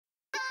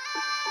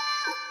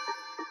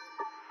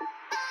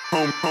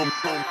Home,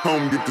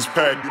 get this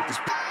pack, get this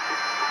pack.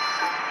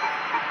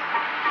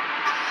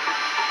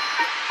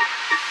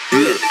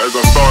 Yeah, as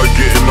I started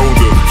getting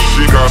older,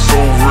 shit got so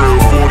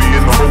real. 40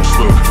 in the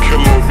holster,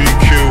 kill or be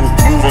killed,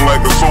 moving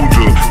like a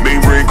soldier.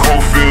 Neighbor in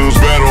Coalfields,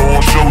 battle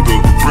on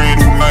shoulder. Brand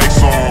new nights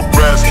on,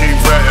 brass keep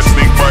ratting,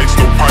 snake bites,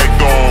 no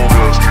python.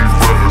 Brass keep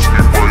ratting,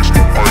 snake bites,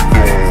 no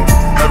python.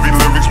 Heavy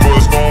lyrics, but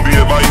it's gonna be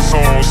a light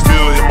song.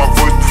 Still hit my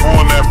voice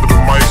before and after the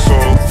mic's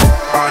on.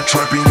 I'm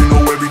trapping, you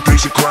know every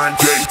day's a grind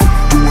day.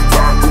 Doing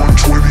 5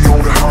 120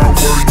 on the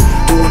highway.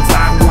 Doing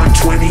 5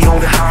 120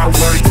 on the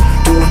highway.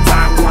 Doing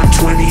 5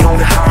 120 on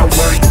the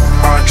highway.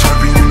 I'm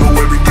trapping, you know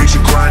every day's a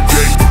grind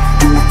day.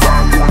 Doing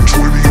 5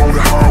 120 on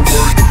the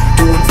highway.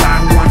 Doing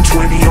 5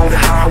 120 on the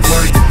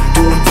highway.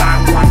 Doing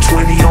 5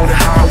 120 on the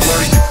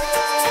highway.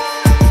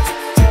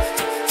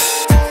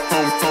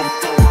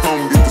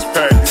 Home, get this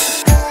pack.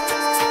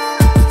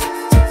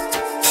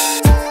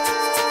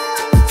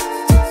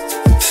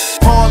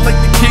 Hard like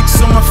the kicks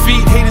on my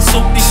feet, haters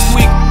hope they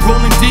squeak.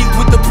 Rolling deep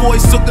with the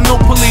boys, talking no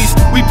police.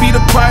 We beat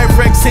a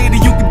Pyrex, hater,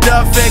 you can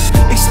die vex.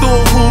 They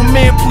stole who,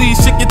 man, please,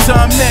 check your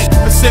time neck.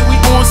 I say we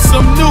on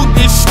some new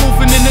dish,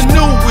 moving in a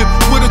new whip.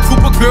 With a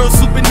group of girls,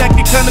 super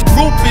naked, kinda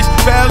groupish.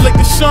 Bad like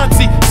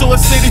Ashanti, so I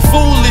say they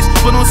foolish.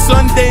 But on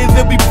Sunday,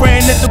 they'll be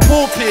praying at the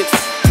pulpits.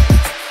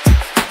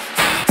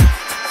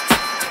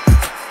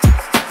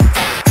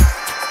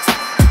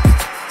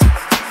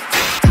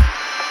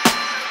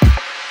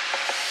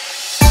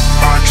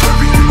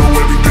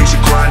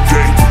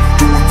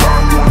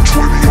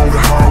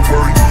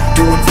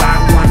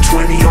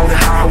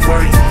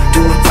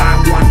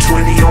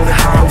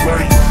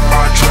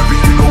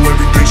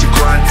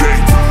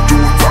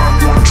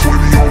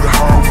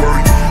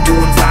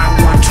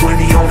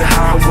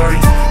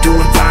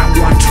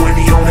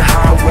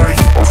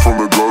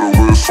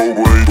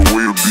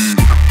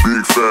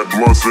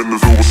 Blunts in the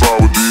silver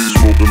sour D's,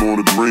 smoking on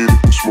the green,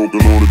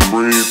 smoking on the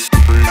green.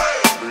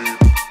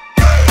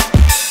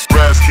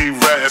 Brass keep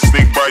ratting,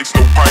 snake bites,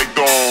 no